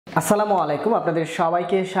আসসালামু আলাইকুম, আপনাদের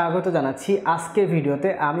সবাইকে স্বাগত জানাচ্ছি আজকের ভিডিওতে।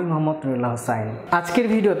 আমি মোহাম্মদ নুরুল্লাহ হোসাইন। আজকের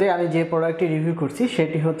ভিডিওতে আমি যে প্রোডাক্টটি রিভিউ করছি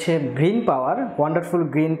সেটি হচ্ছে গ্রিন পাওয়ার ওয়ান্ডারফুল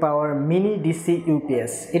গ্রিন পাওয়ার মিনি ডিসি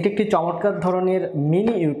ইউপিএস। এটি একটি চমৎকার ধরনের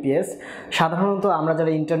মিনি ইউপিএস। সাধারণত আমরা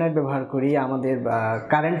যারা ইন্টারনেট ব্যবহার করি, আমাদের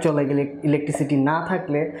কারেন্ট চলে গেলে, ইলেকট্রিসিটি না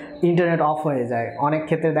থাকলে ইন্টারনেট অফ হয়ে যায়। অনেক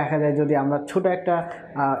ক্ষেত্রে দেখা যায় যদি আমরা ছোট একটা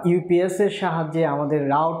ইউপিএসের সাহায্যে আমাদের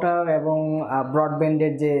রাউটার এবং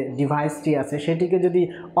ব্রডব্যান্ডের যে ডিভাইসটি আছে সেটিকে যদি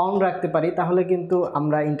অন রাখতে পারি তাহলে কিন্তু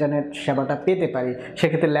আমরা ইন্টারনেট সেবাটা পেতে পারি।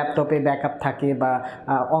 সেক্ষেত্রে ল্যাপটপে ব্যাকআপ থাকে বা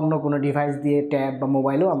অন্য কোনো ডিভাইস দিয়ে ট্যাব বা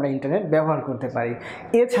মোবাইলেও আমরা ইন্টারনেট ব্যবহার করতে পারি।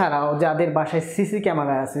 এছাড়াও যাদের বাসায় সিসি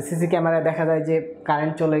ক্যামেরা আছে, সিসি ক্যামেরায় দেখা যায় যে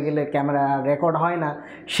কারেন্ট চলে গেলে ক্যামেরা রেকর্ড হয় না,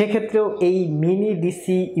 সেক্ষেত্রেও এই মিনি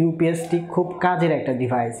ডিসি ইউপিএসটি খুব কাজের একটা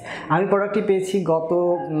ডিভাইস। আমি প্রোডাক্টটি পেয়েছি গত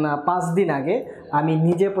 5 দিন আগে। আমি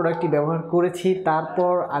নিজে প্রোডাক্টটি ব্যবহার করেছি,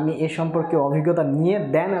 তারপর আমি এ সম্পর্কে অভিজ্ঞতা নিয়ে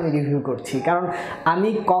দেন আমি রিভিউ করছি। কারণ আমি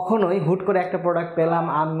কখনোই হুট করে একটা প্রোডাক্ট পেলাম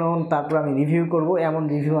আননোন, তারপর আমি রিভিউ করব, এমন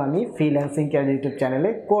রিভিউ আমি ফ্রিল্যান্সিং ক্যারিয়ার ইউটিউব চ্যানেলে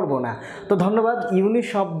করব না। তো ধন্যবাদ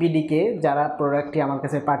UnyShop BDকে, যারা প্রোডাক্টটি আমার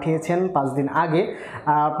কাছে পাঠিয়েছেন 5 দিন আগে।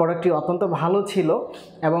 প্রোডাক্টটি অত্যন্ত ভালো ছিল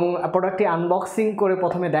এবং প্রোডাক্টটি আনবক্সিং করে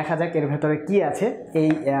প্রথমে দেখা যাক এর ভেতরে কি আছে। এই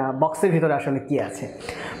বক্সের ভিতরে আসলে কি আছে।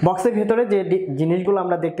 বক্সের ভিতরে যে জিনিসগুলো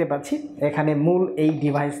আমরা দেখতে পাচ্ছি, এখানে মূল এই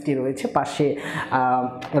ডিভাইসটি রয়েছে, পাশে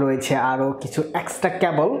রয়েছে আরও কিছু এক্সট্রা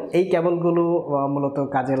কেবল। এই কেবলগুলো মূলত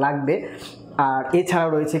কাজে লাগবে। আর এছাড়াও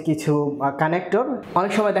রয়েছে কিছু কানেক্টর।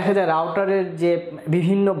 অনেক সময় দেখা যায় রাউটারের যে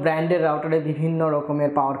বিভিন্ন ব্র্যান্ডের রাউটারে বিভিন্ন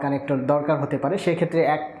রকমের পাওয়ার কানেক্টর দরকার হতে পারে, সেক্ষেত্রে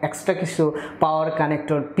এক্সট্রা কিছু পাওয়ার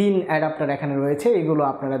কানেক্টর পিন অ্যাডাপ্টার এখানে রয়েছে, এগুলো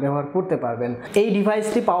আপনারা ব্যবহার করতে পারবেন। এই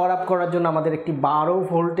ডিভাইসটি পাওয়ার আপ করার জন্য আমাদের একটি 12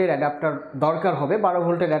 ভোল্টের অ্যাডাপ্টার দরকার হবে। 12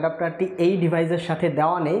 ভোল্টের অ্যাডাপ্টারটি এই ডিভাইসের সাথে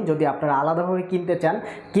দেওয়া নেই। যদি আপনারা আলাদাভাবে কিনতে চান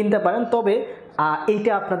কিনতে পারেন, তবে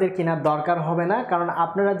এইটা আপনাদের কেনার দরকার হবে না, কারণ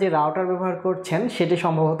আপনারা যে রাউটার ব্যবহার করছেন সেটি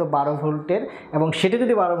সম্ভবত 12 ভোল্টের, এবং সেটি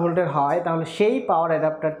যদি 12 ভোল্টের হয় তাহলে সেই পাওয়ার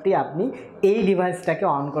অ্যাডাপ্টারটি আপনি এই ডিভাইসটাকে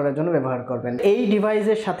অন করার জন্য ব্যবহার করবেন। এই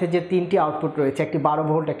ডিভাইসের সাথে যে 3টি আউটপুট রয়েছে, একটি 12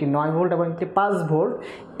 ভোল্ট, একটি 9 ভোল্ট এবং একটি 5 ভোল্ট,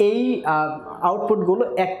 এই আউটপুটগুলো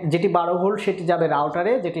যেটি 12 ভোল্ট সেটি যাবে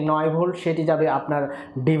রাউটারে, যেটি 9 ভোল্ট সেটি যাবে আপনার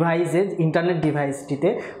ডিভাইসে, ইন্টারনেট ডিভাইসটিতে।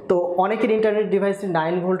 তো অনেকের ইন্টারনেট ডিভাইসটি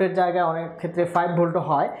 9 ভোল্টের জায়গায় অনেক ক্ষেত্রে 5 ভোল্টও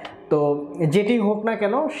হয়। তো যেটি হোক না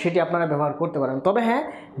কেন সেটি আপনারা ব্যবহার করতে পারেন। তবে হ্যাঁ,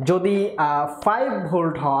 যদি 5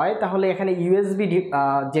 ভোল্ট হয় তাহলে এখানে USB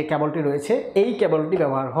যে কেবলটি রয়েছে এই কেবলটি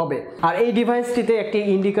ব্যবহার হবে। আর এই ডিভাইসটিতে একটি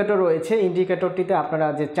ইন্ডিকেটর রয়েছে, ইন্ডিকেটরটিতে আপনারা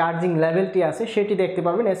যে চার্জিং লেভেলটি আছে সেটি দেখতে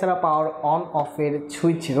পারবেন। এছাড়া পাওয়ার অন অফের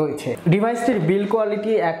সুইচ রয়েছে। ডিভাইসটির বিল্ড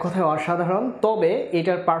কোয়ালিটি এক কথায় অসাধারণ, তবে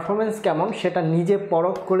এটার পারফরমেন্স কেমন সেটা নিজে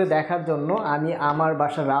পরখ করে দেখার জন্য আমি আমার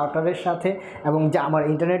বাসার রাউটারের সাথে এবং যে আমার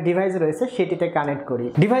ইন্টারনেট ডিভাইস রয়েছে সেটিতে কানেক্ট করি।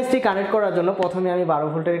 ডিভাইসটি কানেক্ট করার জন্য প্রথমে আমি 12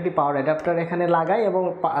 ভোল্টের একটি পাওয়ার অ্যাডাপ্টার এখানে লাগাই এবং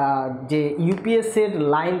যে ইউপিএস এর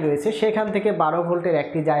লাইন রয়েছে সেখান থেকে 12 ভোল্টের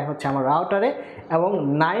একটি যায় হচ্ছে আমার রাউটারে এবং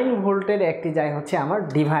 9 ভোল্টের একটি যায় হচ্ছে আমার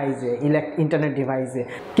ডিভাইসে, ইন্টারনেট ডিভাইসে।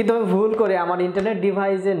 কিন্তু আমি ভুল করে আমার ইন্টারনেট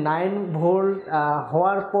ডিভাইসে 9 ভোল্ট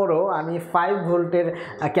হওয়ার পরও আমি 5 ভোল্টের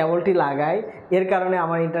কেবলটি লাগাই। এর কারণে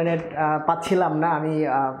আমার ইন্টারনেট পাচ্ছিলাম না। আমি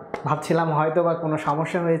ভাবছিলাম হয়তো বা কোনো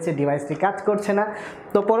সমস্যা হয়েছে, ডিভাইসটি কাজ করছে না।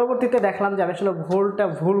 তো পরবর্তীতে দেখলাম যে আমি আসলে ভোল্টটা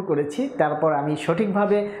ভুল করেছি। তারপর আমি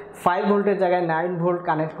সঠিকভাবে 5 ভোল্টের জায়গায় 9 ভোল্ট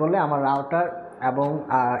কানেক্ট করলে আমার রাউটার এবং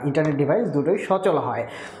ইন্টারনেট ডিভাইস দুটোই সচল হয়।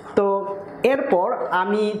 তো এরপর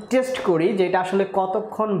আমি টেস্ট করি যে এটা আসলে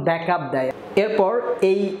কতক্ষণ ব্যাকআপ দেয়। এরপর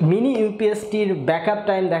এই মিনি ইউপিএসটির ব্যাকআপ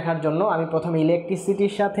টাইম দেখার জন্য আমি প্রথমে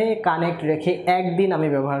ইলেকট্রিসিটির সাথে কানেক্ট রেখে একদিন আমি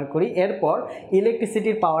ব্যবহার করি। এরপর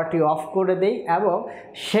ইলেকট্রিসিটির পাওয়ারটি অফ করে দেই এবং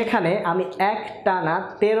সেখানে আমি একটানা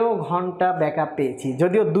 13 ঘন্টা ব্যাকআপ পেয়েছি,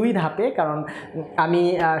 যদিও 2 ধাপে, কারণ আমি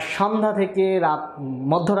সন্ধ্যা থেকে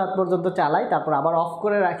মধ্যরাত পর্যন্ত চালাই, তারপর আবার অফ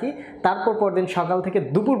করে রাখি, তারপর পরদিন সকাল থেকে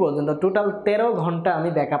দুপুর পর্যন্ত টোটাল 13 ঘন্টা আমি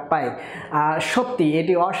ব্যাকআপ পাই। সত্যি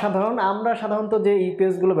এটি অসাধারণ। আমরা সাধারণত যে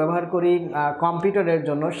ইউপিএসগুলো ব্যবহার করি কম্পিউটারের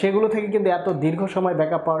জন্য, সেগুলো থেকে কিন্তু এত দীর্ঘ সময়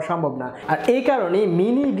ব্যাকআপ পাওয়া সম্ভব না। আর এই কারণেই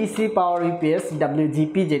mini DC power UPS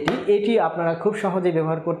WGP এটি আপনারা খুব সহজে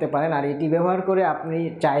ব্যবহার করতে পারেন। আর এটি ব্যবহার করে আপনি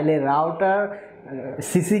চাইলে রাউটার,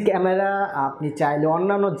 সিসি ক্যামেরা, আপনি চাইলে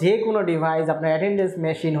অন্যান্য যে কোনো ডিভাইস, আপনার অ্যাটেন্ডেন্স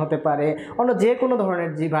মেশিন হতে পারে, অন্য যে কোনো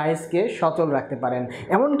ধরনের ডিভাইসকে সচল রাখতে পারেন।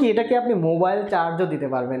 এমনকি এটাকে আপনি মোবাইল চার্জও দিতে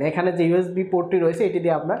পারবেন। এখানে যে USB পোর্টটি রয়েছে এটি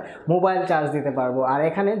দিয়ে আপনার মোবাইল চার্জ দিতে পারবো। আর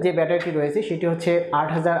এখানে যে ব্যাটারিটি রয়েছে সেটি হচ্ছে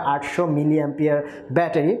 8800 মিলিঅ্যাম্পিয়ার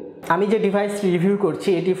ব্যাটারি। আমি যে ডিভাইসটি রিভিউ করছি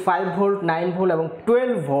এটি 5 ভোল্ট, 9 ভোল্ট এবং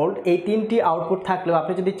 12 ভোল্ট এই 3টি আউটপুট থাকলেও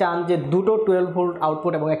আপনি যদি চান যে দুটো 12 ভোল্ট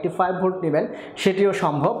আউটপুট এবং একটি 5 ভোল্ট নেবেন সেটিও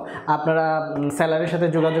সম্ভব। আপনারা সেলারের সাথে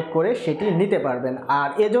যোগাযোগ করে সেটি নিতে পারবেন। আর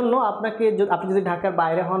এজন্য আপনি যদি ঢাকার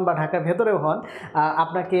বাইরে হন বা ঢাকার ভেতরেও হন,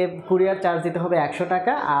 আপনাকে কুরিয়ার চার্জ দিতে হবে 100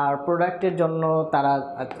 টাকা। আর প্রোডাক্টের জন্য তারা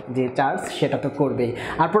যে চার্জ সেটা তো করবেই।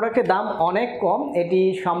 আর প্রোডাক্টের দাম অনেক কম, এটি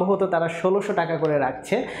সম্ভবত তারা 1600 টাকা করে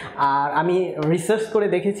রাখছে। আর আমি রিসার্চ করে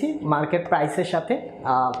দেখেছি মার্কেট প্রাইসের সাথে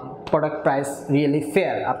প্রোডাক্ট প্রাইস রিয়েলি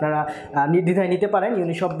ফেয়ার। আপনারা নির্দ্বিধায় নিতে পারেন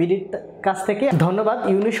UnyShop বিডির কাছ থেকে। ধন্যবাদ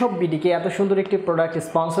UnyShop বিডিকে এত সুন্দর একটি প্রোডাক্ট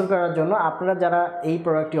স্পন্সর করার জন্য। আপনারা যারা এই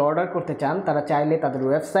প্রোডাক্টটি অর্ডার করতে চান তারা চাইলে তাদের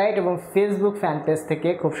ওয়েবসাইট এবং ফেসবুক ফ্যান পেজ থেকে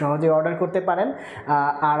খুব সহজেই অর্ডার করতে পারেন।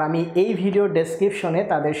 আর আমি এই ভিডিও ডেসক্রিপশনে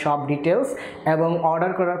তাদের সব ডিটেলস এবং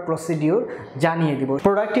অর্ডার করার প্রসিডিউর জানিয়ে দিব।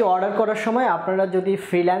 প্রোডাক্টটি অর্ডার করার সময় আপনারা যদি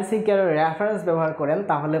ফ্রিল্যান্সিং কেয়ারের রেফারেন্স ব্যবহার করেন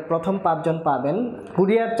তাহলে প্রথম 5 জন পাবেন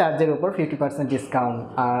কুরিয়ার চার্জের উপর 50% ডিসকাউন্ট।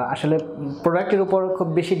 আর আসলে প্রোডাক্টের উপর খুব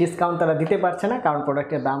বেশি ডিসকাউন্ট তারা দিতে পারছে না, কারণ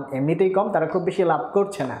প্রোডাক্টের দাম এমনিতেই কম, তারা খুব বেশি লাভ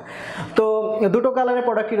করছে না। তো দুটো কালারের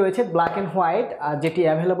প্রোডাক্টই রয়েছে, ব্ল্যাক অ্যান্ড হোয়াইট। যেটি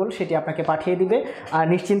অ্যাভেলেবল সেটি আপনাকে পাঠিয়ে দিবে, আর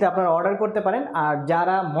নিশ্চিন্তে আপনারা অর্ডার করতে পারেন। আর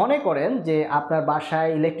যারা মনে করেন যে আপনার বাসায়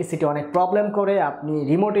ইলেকট্রিসিটি অনেক প্রবলেম করে, আপনি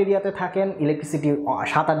রিমোট এরিয়াতে থাকেন, ইলেকট্রিসিটি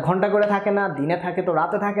 7-8 ঘন্টা করে থাকে না, দিনে থাকে তো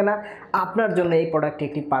রাতে থাকে না, আপনার জন্য এই প্রোডাক্টটি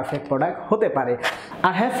একটি পারফেক্ট প্রোডাক্ট হতে পারে।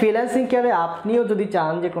 আর হ্যাঁ, ফ্রিল্যান্সিং কেয়ারে আপনিও যদি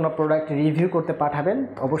চান যে কোনো প্রোডাক্ট রিভিউ করতে পাঠাবেন,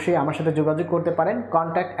 অবশ্যই আমার সাথে যোগাযোগ করতে পারেন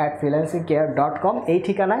contact@freelancingcare.com এই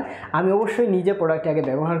ঠিকানায়। আমি অবশ্যই নিজে প্রোডাক্টটি আগে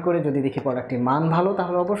ব্যবহার করে যদি দেখি প্রোডাক্টটির মান ভালো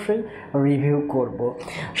তাহলে অবশ্যই রিভিউ করব।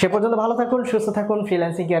 সে পর্যন্ত ভালো থাকুন, সুস্থ থাকুন,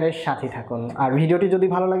 ফ্রিল্যান্সিং কেয়ারের সাথে থাকুন। আর ভিডিওটি যদি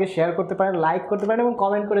ভালো লাগে শেয়ার করতে পারেন, লাইক করতে পারেন এবং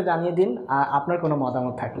কমেন্ট করে জানিয়ে দিন আপনার কোনো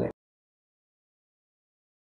মতামত থাকলে।